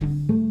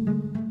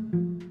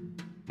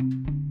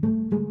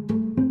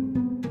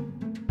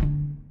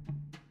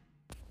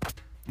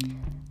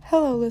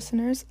Hello,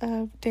 listeners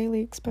of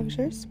Daily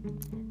Exposures.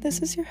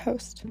 This is your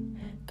host,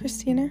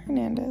 Christina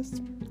Hernandez.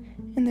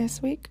 And this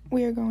week,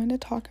 we are going to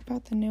talk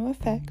about the new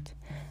effect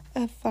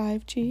of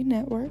 5G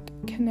network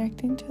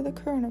connecting to the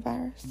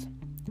coronavirus.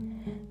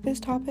 This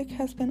topic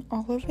has been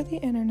all over the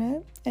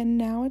internet, and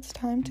now it's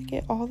time to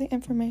get all the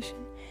information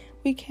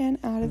we can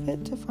out of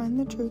it to find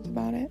the truth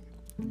about it.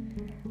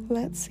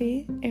 Let's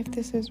see if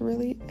this is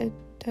really a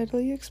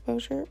deadly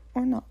exposure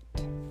or not.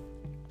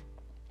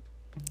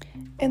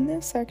 In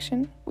this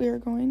section, we are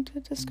going to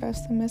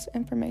discuss the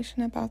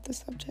misinformation about the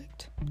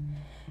subject.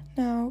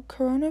 Now,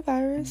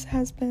 coronavirus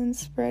has been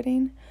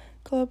spreading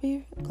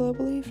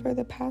globally for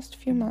the past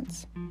few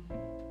months.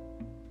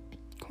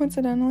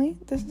 Coincidentally,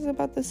 this is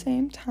about the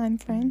same time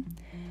frame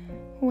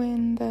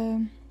when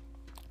the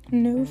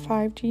new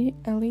 5G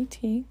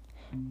LTE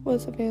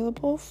was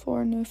available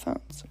for new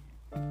phones.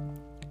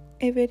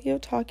 A video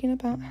talking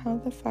about how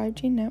the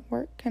 5G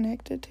network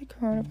connected to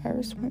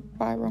coronavirus went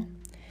viral,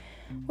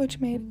 which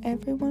made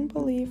everyone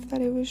believe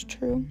that it was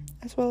true,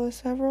 as well as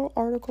several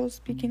articles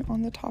speaking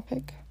on the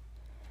topic.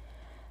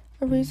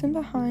 A reason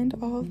behind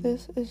all of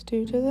this is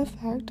due to the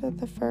fact that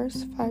the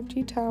first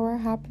 5G tower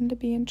happened to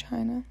be in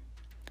China.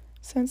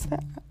 Since the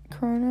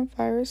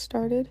coronavirus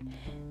started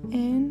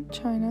in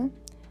China,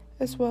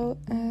 as well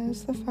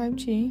as the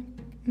 5G,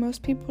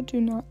 most people do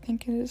not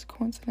think it is a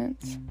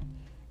coincidence.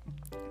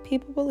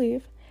 People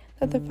believe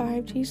that the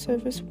 5G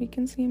service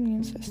weakens the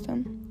immune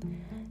system.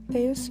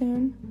 They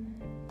assume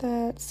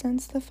that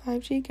since the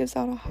 5G gives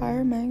out a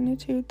higher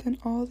magnitude than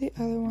all the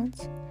other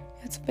ones,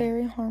 it's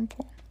very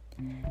harmful.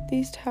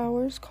 These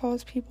towers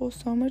cause people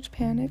so much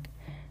panic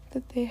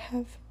that they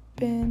have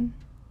been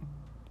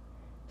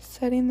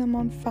setting them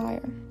on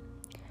fire.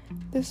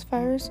 This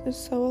virus is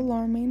so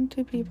alarming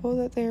to people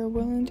that they are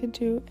willing to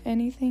do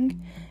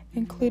anything,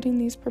 including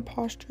these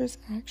preposterous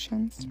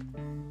actions.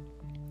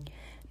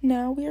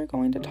 Now we are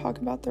going to talk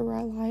about the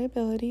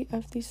reliability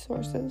of these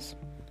sources.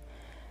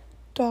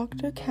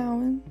 Dr.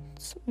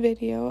 Cowan's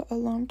video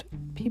alarmed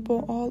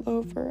people all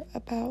over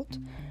about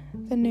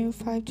the new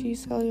 5G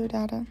cellular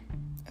data.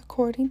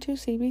 According to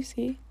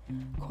CBC,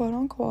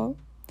 quote-unquote,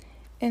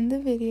 in the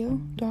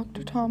video,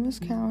 Dr. Thomas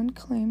Cowan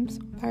claims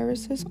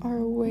viruses are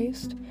a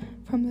waste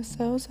from the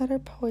cells that are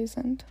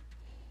poisoned.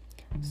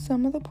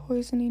 Some of the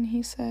poisoning,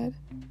 he said,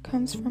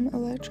 comes from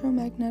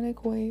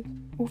electromagnetic wave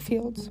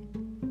fields.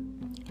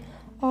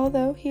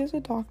 Although he is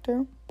a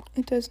doctor,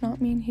 it does not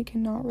mean he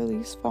cannot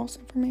release false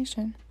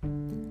information.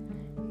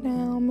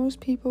 Now, most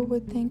people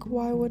would think,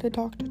 why would a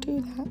doctor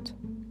do that?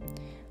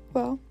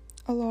 Well,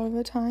 a lot of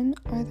the time,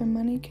 either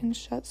money can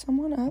shut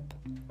someone up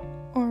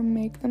or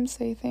make them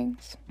say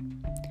things.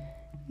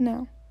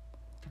 Now,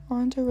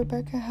 on to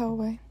Rebecca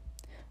Helway,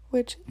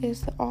 which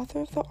is the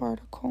author of the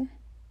article.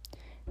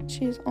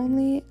 She is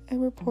only a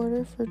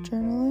reporter for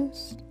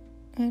journalist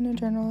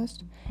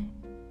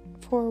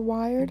for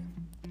Wired,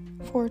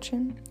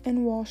 Fortune,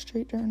 and Wall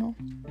Street Journal.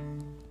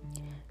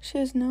 She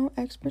has no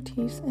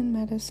expertise in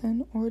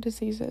medicine or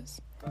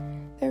diseases.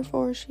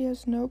 Therefore, she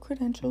has no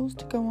credentials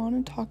to go on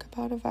and talk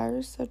about a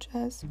virus such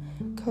as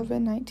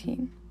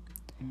COVID-19.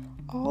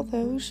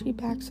 Although she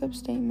backs up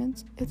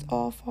statements, it's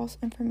all false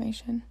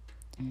information,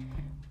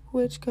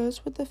 which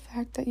goes with the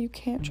fact that you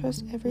can't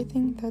trust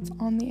everything that's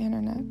on the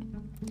internet.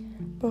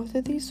 Both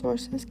of these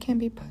sources can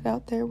be put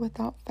out there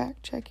without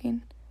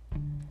fact-checking.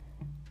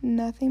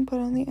 Nothing put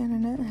on the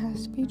internet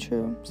has to be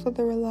true, so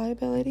the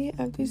reliability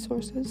of these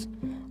sources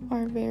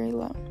are very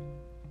low.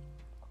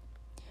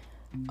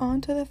 On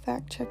to the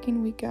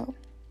fact-checking we go.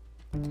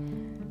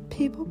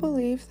 People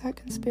believe that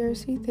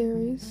conspiracy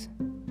theories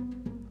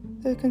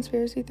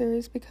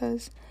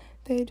because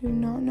they do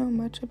not know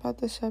much about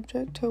the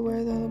subject to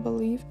where they'll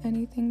believe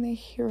anything they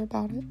hear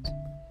about it.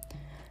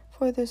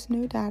 For this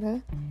new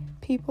data,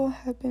 people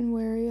have been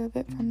wary of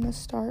it from the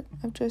start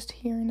of just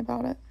hearing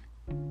about it.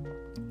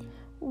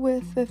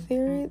 With the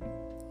theory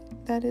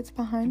that it's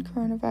behind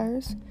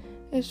coronavirus,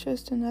 it's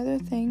just another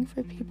thing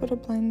for people to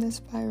blame this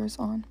virus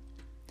on.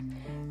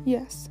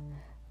 Yes,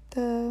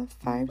 the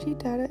 5G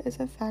data is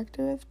a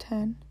factor of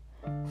 10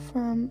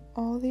 from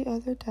all the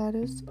other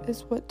data,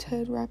 is what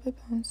Ted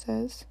Rapoport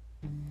says,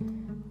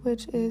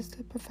 which is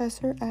the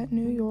professor at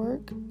New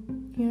York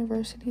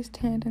University's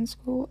Tandon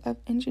School of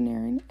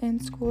Engineering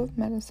and School of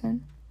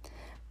Medicine,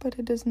 but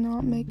it does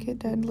not make it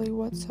deadly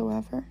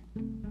whatsoever.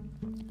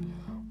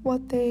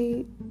 What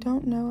they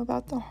don't know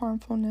about the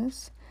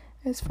harmfulness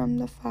is from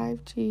the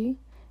 5G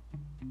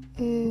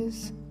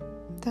is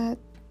that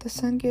the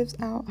sun gives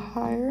out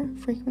higher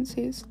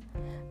frequencies,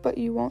 but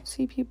you won't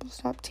see people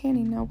stop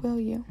tanning, now will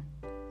you?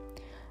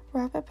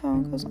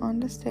 Rapoport goes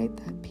on to state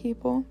that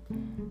people,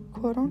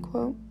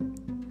 quote-unquote,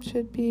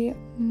 should be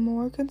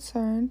more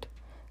concerned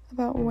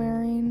about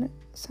wearing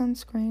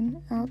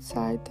sunscreen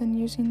outside than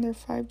using their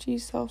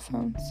 5G cell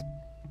phones.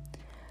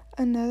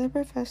 Another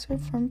professor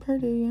from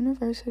Purdue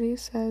University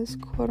says,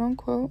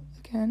 quote-unquote,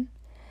 again,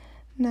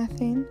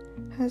 nothing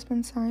has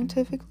been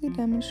scientifically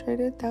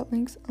demonstrated that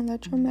links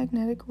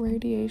electromagnetic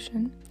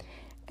radiation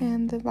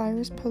and the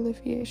virus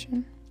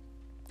proliferation.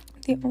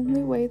 The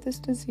only way this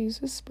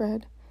disease is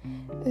spread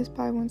is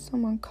by when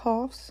someone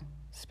coughs,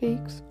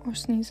 speaks, or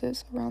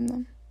sneezes around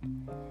them.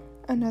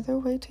 Another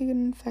way to get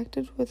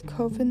infected with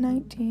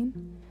COVID-19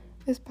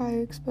 is by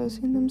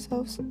exposing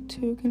themselves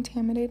to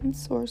contaminated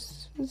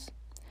sources,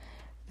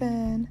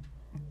 then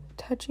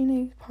touching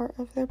a part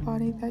of their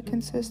body that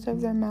consists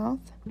of their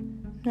mouth,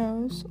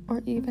 nose,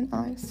 or even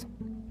eyes.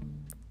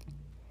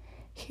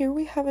 Here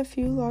we have a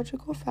few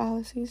logical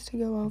fallacies to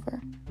go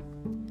over.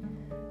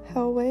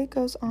 Hellway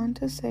goes on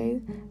to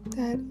say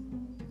that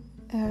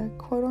a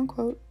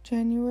quote-unquote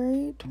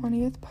January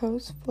 20th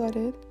post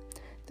flooded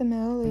the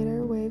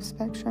milliliter wave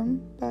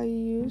spectrum by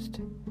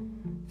used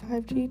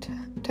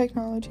 5G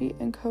technology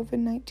in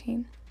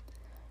COVID-19.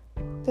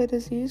 The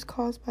disease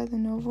caused by the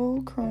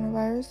novel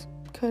coronavirus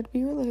could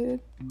be related,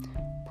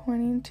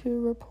 pointing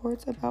to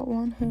reports about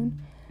Wuhan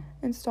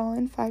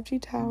installing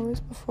 5G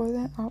towers before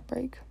the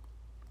outbreak.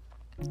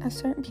 As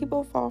certain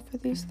people fall for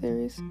these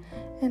theories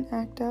and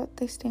act out,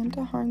 they stand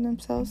to harm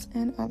themselves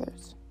and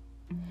others.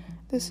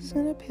 This is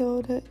an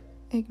appeal to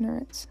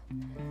ignorance,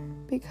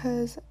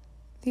 because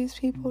these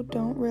people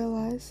don't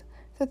realize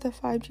that the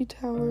 5G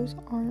towers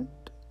aren't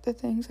the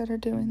things that are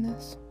doing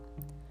this.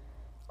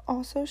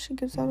 Also, she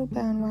gives out a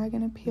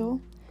bandwagon appeal,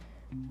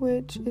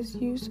 which is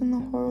used in the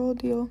whole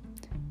ordeal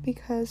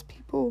because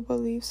people will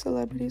believe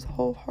celebrities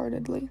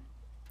wholeheartedly.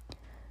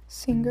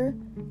 Singer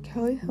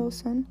Kelly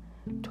Hilson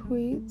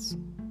tweets,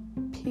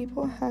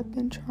 "People have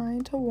been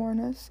trying to warn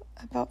us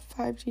about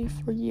 5G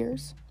for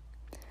years.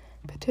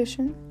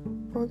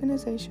 Petition,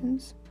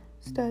 organizations,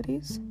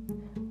 studies,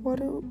 what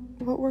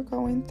we're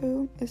going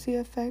through is the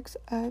effects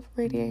of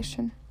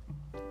radiation."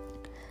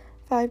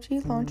 5G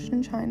launched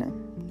in China,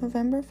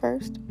 November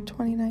 1st,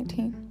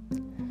 2019.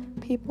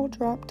 People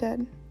drop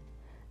dead.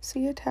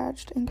 See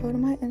attached and go to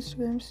my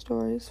Instagram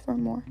stories for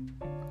more.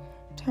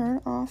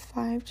 Turn off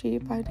 5G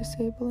by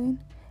disabling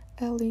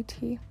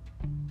LET.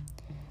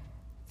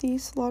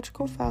 These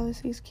logical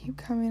fallacies keep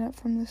coming up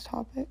from this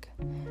topic.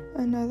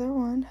 Another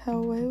one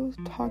Hellway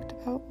talked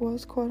about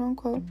was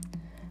quote-unquote,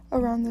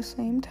 around the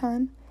same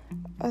time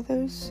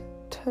others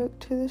took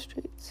to the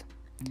streets,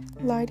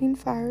 lighting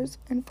fires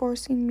and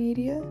forcing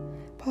media,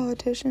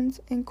 politicians,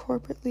 and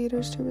corporate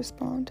leaders to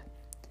respond.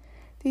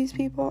 These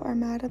people are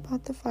mad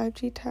about the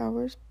 5G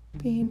towers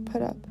being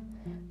put up,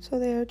 so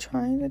they are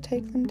trying to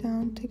take them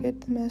down to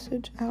get the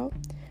message out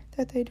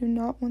that they do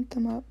not want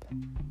them up.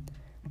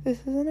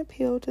 This is an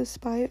appeal to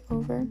spite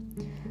over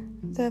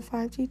the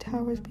 5G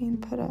towers being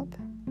put up.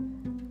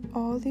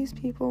 All these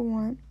people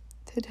want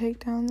to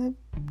take down the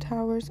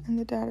towers and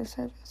the data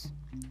service.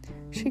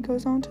 She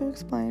goes on to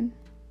explain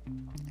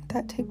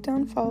that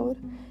takedown followed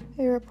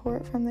a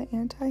report from the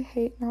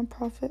anti-hate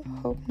nonprofit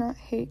Hope Not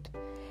Hate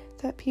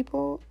that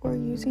people were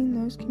using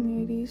those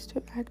communities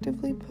to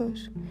actively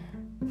push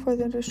for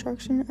the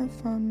destruction of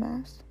phone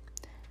masts.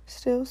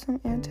 Still,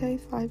 some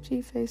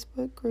anti-5G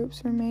Facebook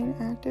groups remain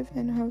active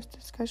and host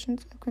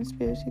discussions of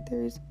conspiracy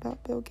theories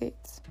about Bill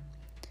Gates.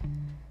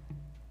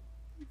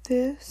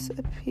 This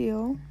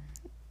appeal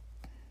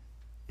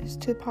is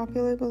to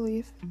popular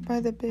belief by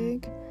the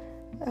big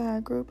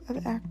group of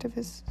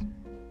activists.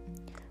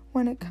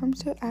 When it comes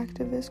to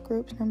activist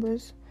groups,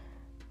 numbers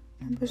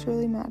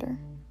really matter.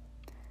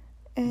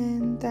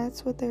 And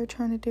that's what they're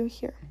trying to do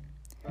here.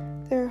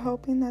 They're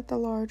hoping that the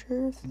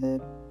larger of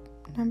the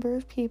number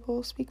of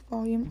people speak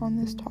volume on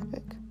this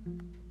topic.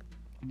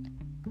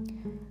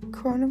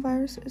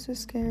 Coronavirus is a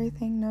scary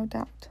thing, no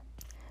doubt,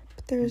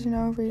 but there is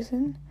no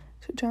reason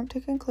to jump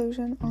to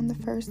conclusion on the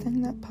first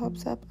thing that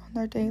pops up on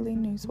their daily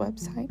news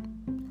website.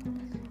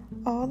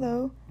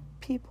 Although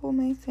people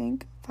may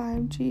think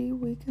 5G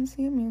weakens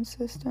the immune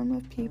system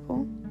of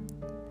people,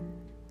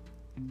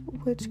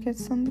 which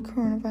gets them the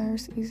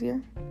coronavirus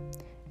easier,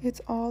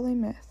 it's all a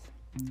myth.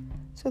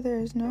 So there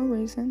is no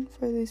reason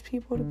for these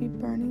people to be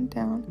burning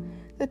down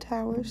the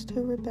towers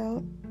to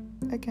rebel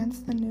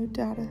against the new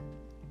data.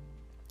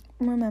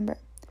 Remember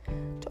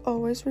to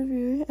always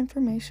review your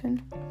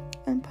information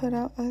and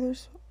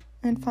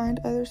find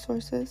other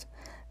sources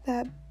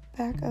that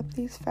back up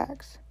these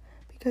facts,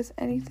 because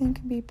anything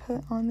can be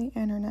put on the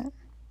internet.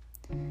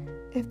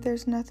 If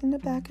there's nothing to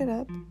back it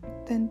up,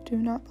 then do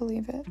not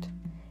believe it,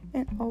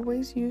 and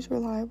always use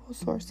reliable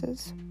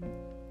sources.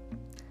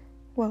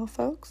 Well,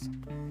 folks,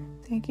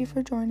 thank you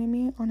for joining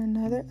me on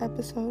another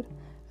episode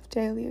of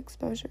Daily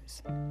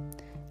Exposures.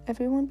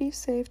 Everyone be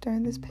safe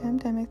during this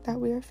pandemic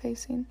that we are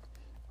facing.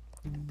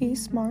 Be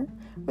smart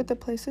with the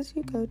places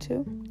you go to,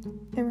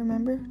 and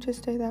remember to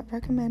stay that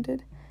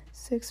recommended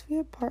 6 feet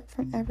apart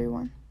from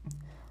everyone.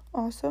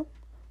 Also,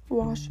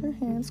 wash your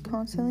hands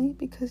constantly,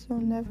 because you'll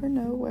never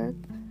know where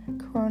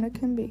corona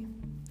can be.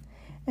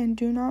 And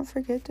do not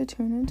forget to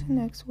tune into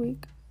next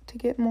week to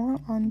get more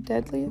on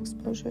deadly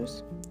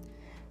exposures.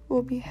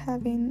 We'll be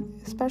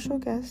having a special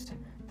guest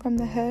from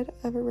the head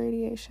of a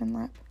radiation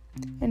lab,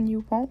 and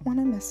you won't want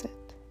to miss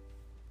it.